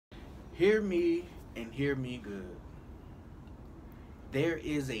Hear me and hear me good. There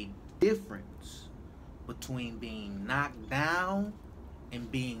is a difference between being knocked down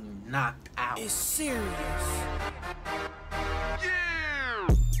and being knocked out. It's serious. Yeah!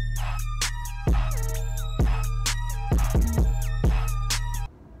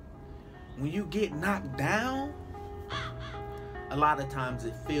 When you get knocked down, a lot of times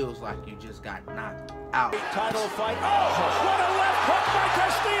it feels like you just got knocked out. Title fight. Oh, what a left hook by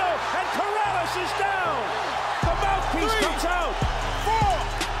Castillo, and Corrales is down. The mouthpiece comes out. 4,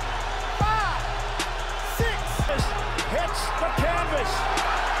 5, 6. Hits the canvas.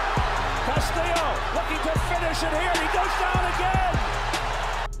 Castillo looking to finish it here. He goes down again.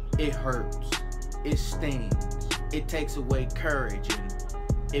 It hurts. It stings. It takes away courage and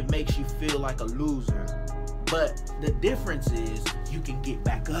it makes you feel like a loser. But the difference is you can get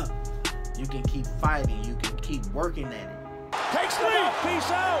back up. You can keep fighting. You can keep working at it. Takes the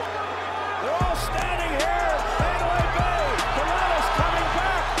mouthpiece out. They're all standing here. Mandalay Bay. Corrales coming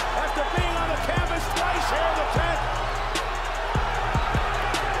back after being on the canvas twice here in the 10th.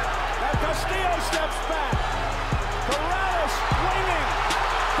 Now Castillo steps back. Corrales waiting.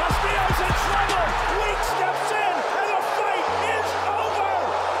 Castillo's in trouble. Weeks steps in, and the fight is over.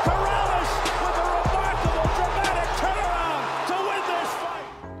 Corrales with a remarkable, dramatic turnaround to win this fight.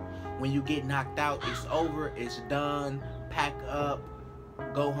 When you get knocked out, it's over. It's done. Pack up.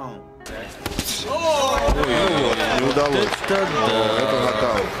 Go home.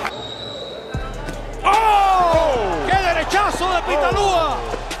 ¡Oh! ¡Qué derechazo de Pitalúa!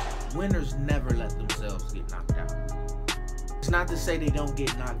 Winners never let themselves get knocked out. It's not to say they don't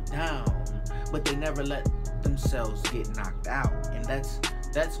get knocked down, but they never let themselves get knocked out. And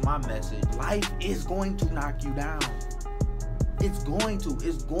that's my message. Life is going to knock you down. It's going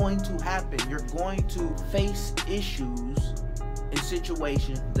to happen. You're going to face issues and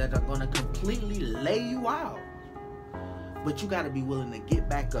situations that are going to completely lay you out. But you got to be willing to get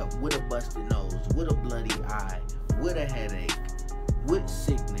back up with a busted nose, with a bloody eye, with a headache, with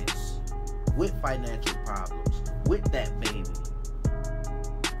sickness, with financial problems, with that baby,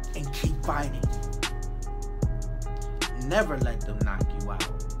 and keep fighting. Never let them knock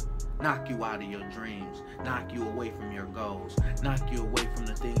you out of your dreams, knock you away from your goals, knock you away from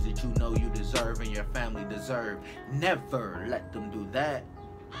the things that you know you deserve and your family deserve. Never let them do that.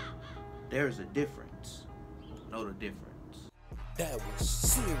 There's a difference. Know the difference. That was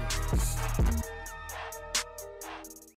serious.